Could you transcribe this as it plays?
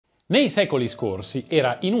Nei secoli scorsi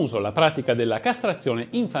era in uso la pratica della castrazione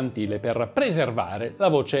infantile per preservare la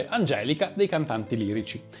voce angelica dei cantanti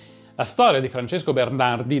lirici. La storia di Francesco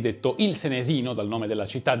Bernardi, detto il Senesino dal nome della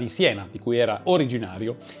città di Siena, di cui era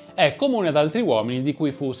originario, è comune ad altri uomini di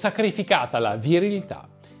cui fu sacrificata la virilità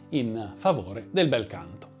in favore del bel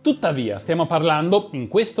canto. Tuttavia stiamo parlando, in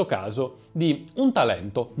questo caso, di un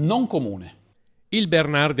talento non comune. Il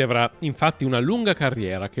Bernardi avrà infatti una lunga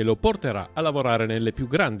carriera che lo porterà a lavorare nelle più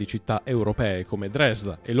grandi città europee come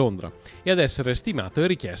Dresda e Londra e ad essere stimato e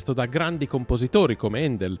richiesto da grandi compositori come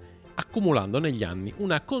Handel, accumulando negli anni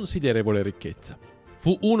una considerevole ricchezza.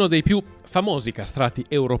 Fu uno dei più famosi castrati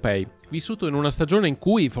europei, vissuto in una stagione in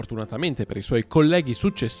cui, fortunatamente per i suoi colleghi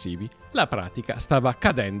successivi, la pratica stava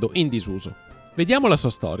cadendo in disuso. Vediamo la sua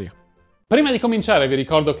storia. Prima di cominciare vi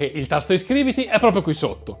ricordo che il tasto iscriviti è proprio qui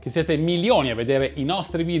sotto, che siete milioni a vedere i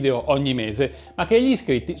nostri video ogni mese, ma che gli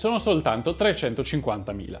iscritti sono soltanto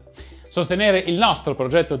 350.000. Sostenere il nostro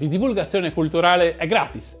progetto di divulgazione culturale è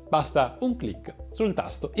gratis, basta un clic sul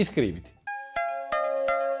tasto iscriviti.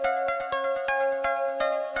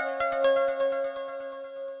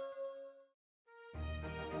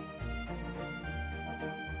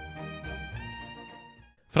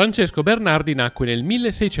 Francesco Bernardi nacque nel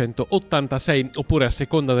 1686, oppure a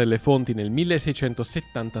seconda delle fonti nel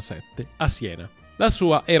 1677, a Siena. La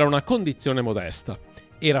sua era una condizione modesta.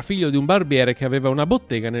 Era figlio di un barbiere che aveva una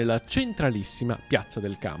bottega nella centralissima piazza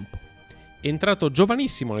del Campo. Entrato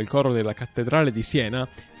giovanissimo nel coro della cattedrale di Siena,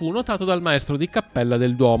 fu notato dal maestro di cappella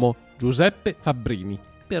del Duomo, Giuseppe Fabbrini,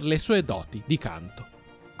 per le sue doti di canto.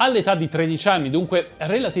 All'età di 13 anni, dunque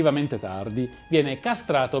relativamente tardi, viene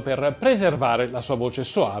castrato per preservare la sua voce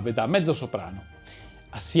soave da mezzosoprano.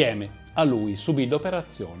 Assieme a lui subì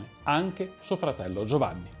l'operazione anche suo fratello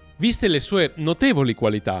Giovanni. Viste le sue notevoli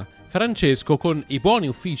qualità, Francesco, con i buoni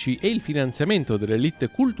uffici e il finanziamento dell'elite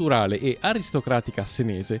culturale e aristocratica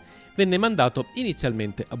senese, venne mandato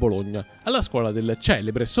inizialmente a Bologna, alla scuola del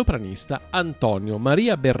celebre sopranista Antonio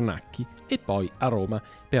Maria Bernacchi, e poi a Roma,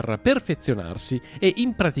 per perfezionarsi e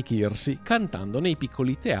impratichirsi cantando nei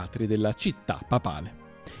piccoli teatri della città papale.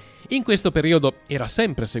 In questo periodo era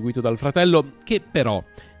sempre seguito dal fratello, che però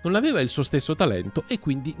non aveva il suo stesso talento e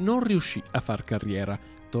quindi non riuscì a far carriera,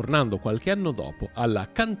 tornando qualche anno dopo alla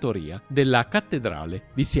cantoria della cattedrale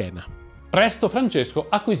di Siena. Presto Francesco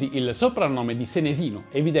acquisì il soprannome di Senesino,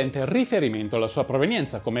 evidente riferimento alla sua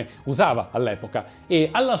provenienza, come usava all'epoca, e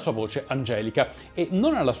alla sua voce angelica, e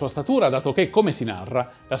non alla sua statura, dato che, come si narra,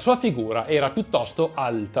 la sua figura era piuttosto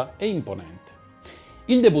alta e imponente.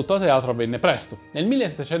 Il debutto a teatro avvenne presto. Nel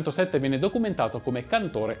 1707 viene documentato come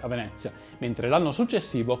cantore a Venezia, mentre l'anno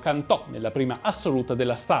successivo cantò nella prima assoluta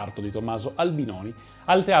della Starto di Tommaso Albinoni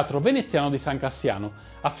al Teatro Veneziano di San Cassiano,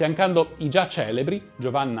 affiancando i già celebri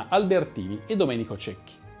Giovanna Albertini e Domenico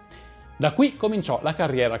Cecchi. Da qui cominciò la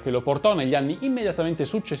carriera che lo portò negli anni immediatamente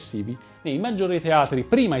successivi nei maggiori teatri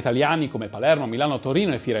prima italiani come Palermo, Milano,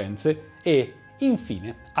 Torino e Firenze e,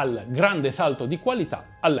 infine, al grande salto di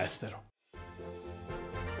qualità all'estero.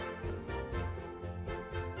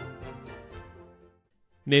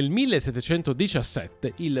 Nel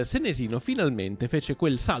 1717 il Senesino finalmente fece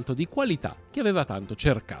quel salto di qualità che aveva tanto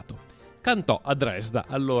cercato. Cantò a Dresda,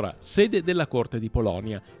 allora sede della corte di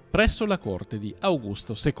Polonia, presso la corte di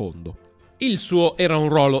Augusto II. Il suo era un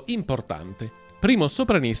ruolo importante, primo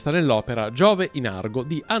sopranista nell'opera Giove in Argo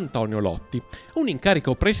di Antonio Lotti, un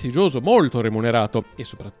incarico prestigioso molto remunerato e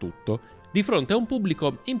soprattutto di fronte a un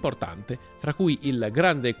pubblico importante, fra cui il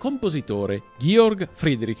grande compositore Georg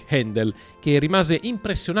Friedrich Händel, che rimase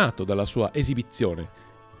impressionato dalla sua esibizione.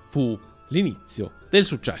 Fu l'inizio del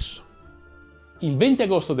successo. Il 20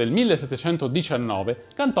 agosto del 1719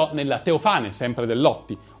 cantò nella Teofane, sempre del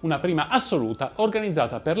Lotti, una prima assoluta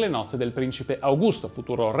organizzata per le nozze del principe Augusto,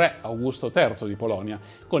 futuro re Augusto III di Polonia,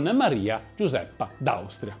 con Maria Giuseppa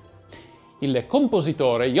d'Austria. Il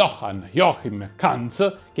compositore Joachim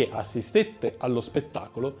Kanz, che assistette allo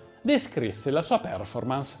spettacolo, descrisse la sua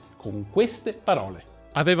performance con queste parole.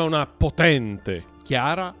 Aveva una potente,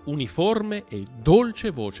 chiara, uniforme e dolce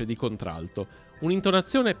voce di contralto,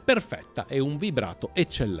 un'intonazione perfetta e un vibrato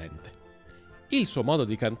eccellente. Il suo modo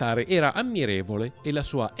di cantare era ammirevole e la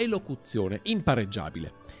sua elocuzione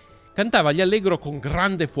impareggiabile. Cantava gli allegro con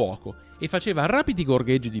grande fuoco e faceva rapidi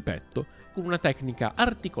gorgheggi di petto con una tecnica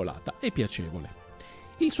articolata e piacevole.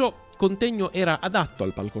 Il suo contegno era adatto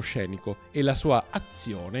al palcoscenico e la sua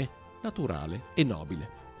azione naturale e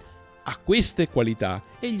nobile. A queste qualità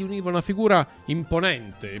egli univa una figura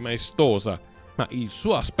imponente e maestosa, ma il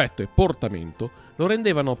suo aspetto e portamento lo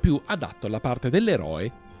rendevano più adatto alla parte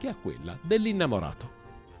dell'eroe che a quella dell'innamorato.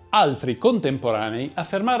 Altri contemporanei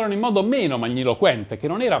affermarono in modo meno magniloquente che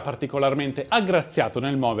non era particolarmente aggraziato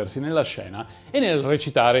nel muoversi nella scena e nel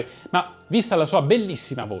recitare, ma, vista la sua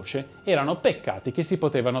bellissima voce, erano peccati che si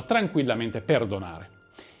potevano tranquillamente perdonare.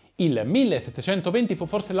 Il 1720 fu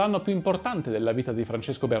forse l'anno più importante della vita di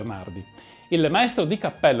Francesco Bernardi. Il maestro di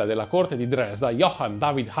cappella della corte di Dresda, Johann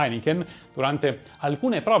David Heineken, durante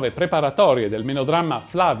alcune prove preparatorie del melodramma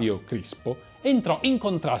Flavio Crispo, entrò in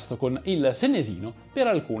contrasto con il Senesino per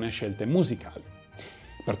alcune scelte musicali.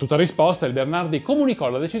 Per tutta risposta, il Bernardi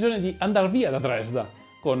comunicò la decisione di andar via da Dresda,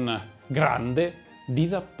 con grande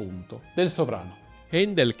disappunto del sovrano.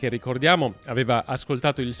 Handel, che ricordiamo aveva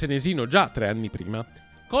ascoltato il Senesino già 3 anni prima,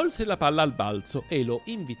 colse la palla al balzo e lo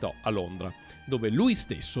invitò a Londra, dove lui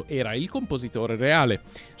stesso era il compositore reale.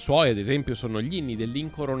 Suoi, ad esempio, sono gli inni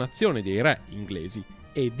dell'incoronazione dei re inglesi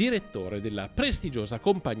e direttore della prestigiosa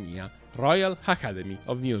compagnia Royal Academy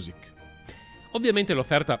of Music. Ovviamente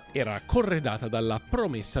l'offerta era corredata dalla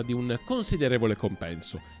promessa di un considerevole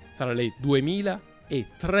compenso, fra le 2.000 e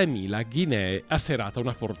 3.000 guinee a serata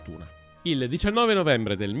una fortuna. Il 19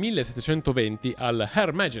 novembre del 1720 al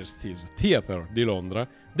Her Majesty's Theatre di Londra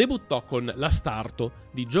debuttò con L'Astarto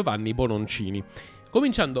di Giovanni Bononcini,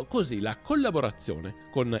 cominciando così la collaborazione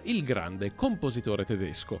con il grande compositore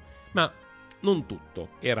tedesco. Ma non tutto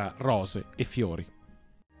era rose e fiori.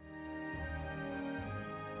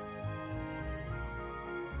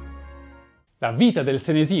 La vita del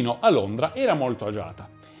Senesino a Londra era molto agiata.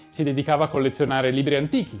 Si dedicava a collezionare libri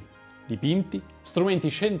antichi, dipinti, strumenti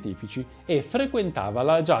scientifici e frequentava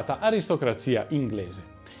l'agiata aristocrazia inglese.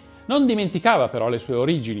 Non dimenticava però le sue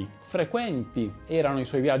origini. Frequenti erano i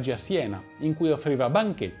suoi viaggi a Siena, in cui offriva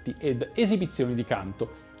banchetti ed esibizioni di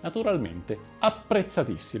canto, naturalmente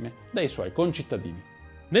apprezzatissime dai suoi concittadini.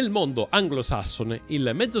 Nel mondo anglosassone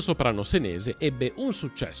il mezzosoprano senese ebbe un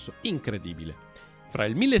successo incredibile. Fra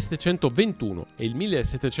il 1721 e il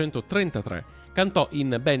 1733 cantò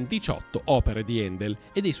in ben 18 opere di Handel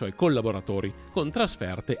e dei suoi collaboratori, con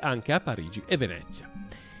trasferte anche a Parigi e Venezia.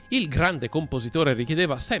 Il grande compositore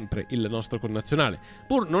richiedeva sempre il nostro connazionale,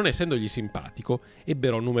 pur non essendogli simpatico,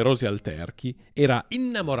 ebbero numerosi alterchi, era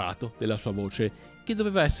innamorato della sua voce, che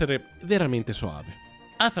doveva essere veramente soave.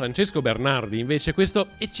 A Francesco Bernardi, invece, questo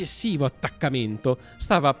eccessivo attaccamento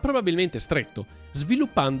stava probabilmente stretto,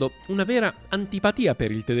 sviluppando una vera antipatia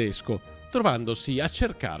per il tedesco, trovandosi a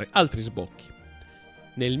cercare altri sbocchi.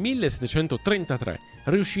 Nel 1733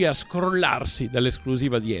 riuscì a scrollarsi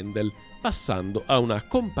dall'esclusiva di Handel, passando a una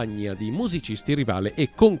compagnia di musicisti rivale e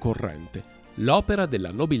concorrente, l'Opera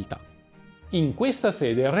della Nobiltà. In questa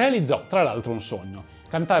sede realizzò tra l'altro un sogno: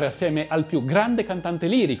 cantare assieme al più grande cantante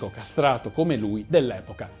lirico castrato come lui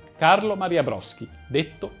dell'epoca, Carlo Maria Broschi,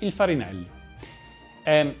 detto il Farinelli.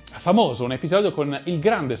 È famoso un episodio con il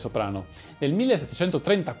grande soprano. Nel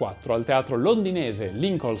 1734 al teatro londinese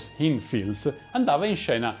Lincoln's Inn Fields andava in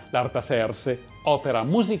scena l'Artaserse, opera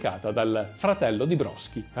musicata dal fratello di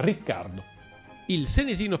Broschi, Riccardo. Il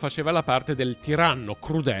Senesino faceva la parte del tiranno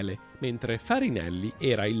crudele, mentre Farinelli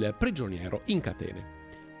era il prigioniero in catene.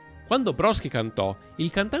 Quando Broschi cantò, il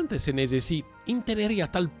cantante senese si intenerì a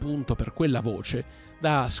tal punto per quella voce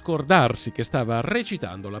da scordarsi che stava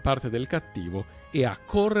recitando la parte del cattivo e a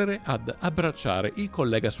correre ad abbracciare il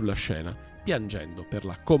collega sulla scena, piangendo per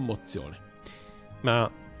la commozione. Ma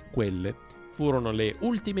quelle furono le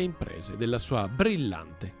ultime imprese della sua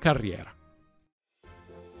brillante carriera.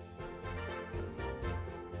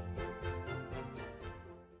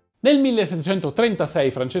 Nel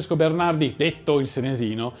 1736 Francesco Bernardi, detto il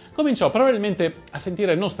Senesino, cominciò probabilmente a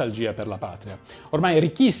sentire nostalgia per la patria. Ormai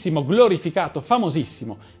ricchissimo, glorificato,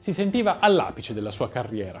 famosissimo, si sentiva all'apice della sua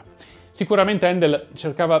carriera. Sicuramente Handel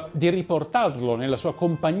cercava di riportarlo nella sua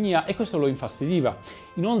compagnia e questo lo infastidiva.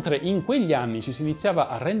 Inoltre in quegli anni ci si iniziava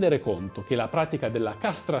a rendere conto che la pratica della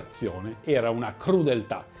castrazione era una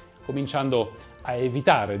crudeltà, cominciando a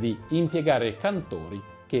evitare di impiegare cantori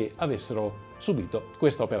che avessero subito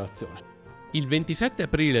questa operazione. Il 27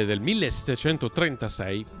 aprile del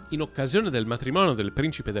 1736, in occasione del matrimonio del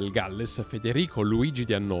principe del Galles Federico Luigi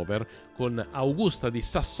di Hannover con Augusta di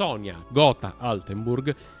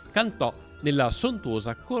Sassonia-Gotha-Altenburg, cantò nella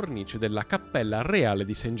sontuosa cornice della cappella reale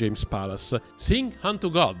di St. James Palace Sing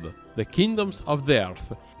unto God, the kingdoms of the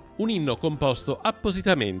earth, un inno composto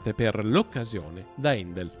appositamente per l'occasione da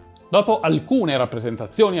Handel. Dopo alcune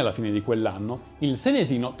rappresentazioni alla fine di quell'anno, il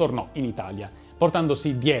Senesino tornò in Italia,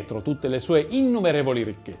 portandosi dietro tutte le sue innumerevoli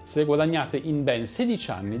ricchezze guadagnate in ben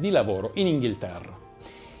 16 anni di lavoro in Inghilterra.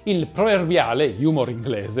 Il proverbiale humor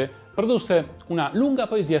inglese produsse una lunga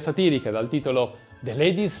poesia satirica dal titolo The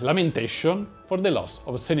Ladies' Lamentation for the Loss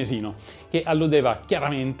of Senesino, che alludeva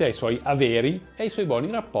chiaramente ai suoi averi e ai suoi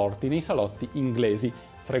buoni rapporti nei salotti inglesi,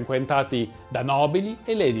 frequentati da nobili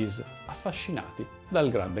e ladies affascinati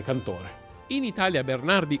dal grande cantore. In Italia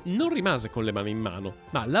Bernardi non rimase con le mani in mano,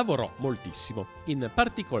 ma lavorò moltissimo, in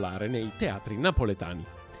particolare nei teatri napoletani.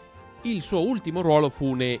 Il suo ultimo ruolo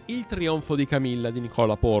fu ne Il trionfo di Camilla di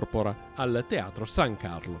Nicola Porpora al Teatro San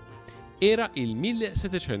Carlo. Era il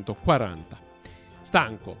 1740.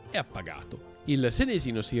 Stanco e appagato, il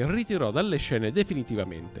Senesino si ritirò dalle scene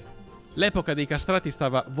definitivamente. L'epoca dei castrati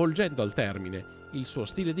stava volgendo al termine, il suo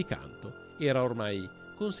stile di canto era ormai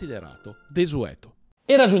considerato desueto.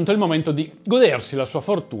 Era giunto il momento di godersi la sua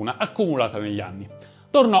fortuna accumulata negli anni.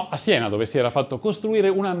 Tornò a Siena, dove si era fatto costruire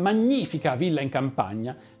una magnifica villa in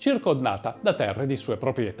campagna circondata da terre di sue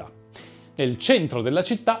proprietà. Nel centro della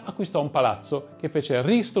città acquistò un palazzo che fece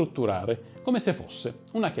ristrutturare come se fosse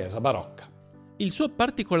una chiesa barocca. Il suo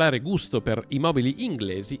particolare gusto per i mobili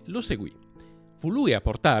inglesi lo seguì. Fu lui a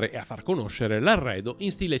portare e a far conoscere l'arredo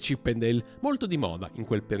in stile Chip and Dale, molto di moda in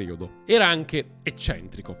quel periodo. Era anche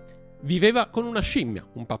eccentrico. Viveva con una scimmia,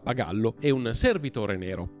 un pappagallo e un servitore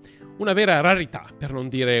nero. Una vera rarità, per non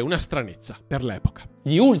dire una stranezza, per l'epoca.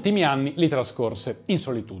 Gli ultimi anni li trascorse in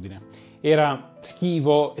solitudine. Era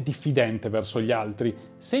schivo e diffidente verso gli altri,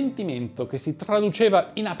 sentimento che si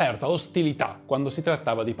traduceva in aperta ostilità quando si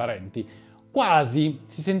trattava di parenti. Quasi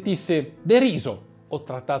si sentisse deriso o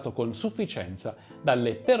trattato con sufficienza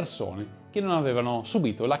dalle persone che non avevano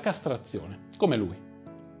subito la castrazione, come lui.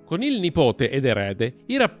 Con il nipote ed erede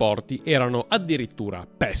i rapporti erano addirittura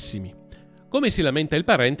pessimi. Come si lamenta il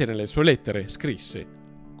parente nelle sue lettere, scrisse: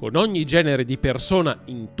 «Con ogni genere di persona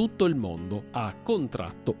in tutto il mondo ha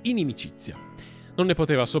contratto inimicizia. Non ne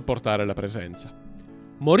poteva sopportare la presenza».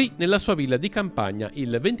 Morì nella sua villa di campagna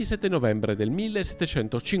il 27 novembre del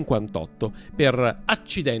 1758 per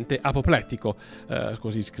accidente apoplettico,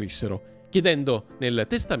 così scrissero, chiedendo nel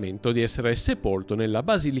testamento di essere sepolto nella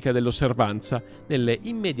Basilica dell'Osservanza, nelle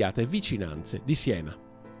immediate vicinanze di Siena.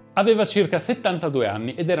 Aveva circa 72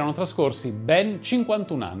 anni ed erano trascorsi ben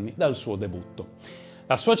 51 anni dal suo debutto.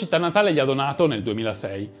 La sua città natale gli ha donato nel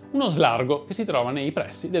 2006 uno slargo che si trova nei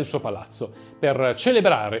pressi del suo palazzo per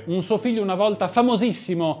celebrare un suo figlio una volta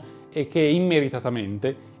famosissimo e che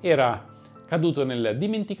immeritatamente era caduto nel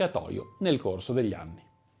dimenticatoio nel corso degli anni.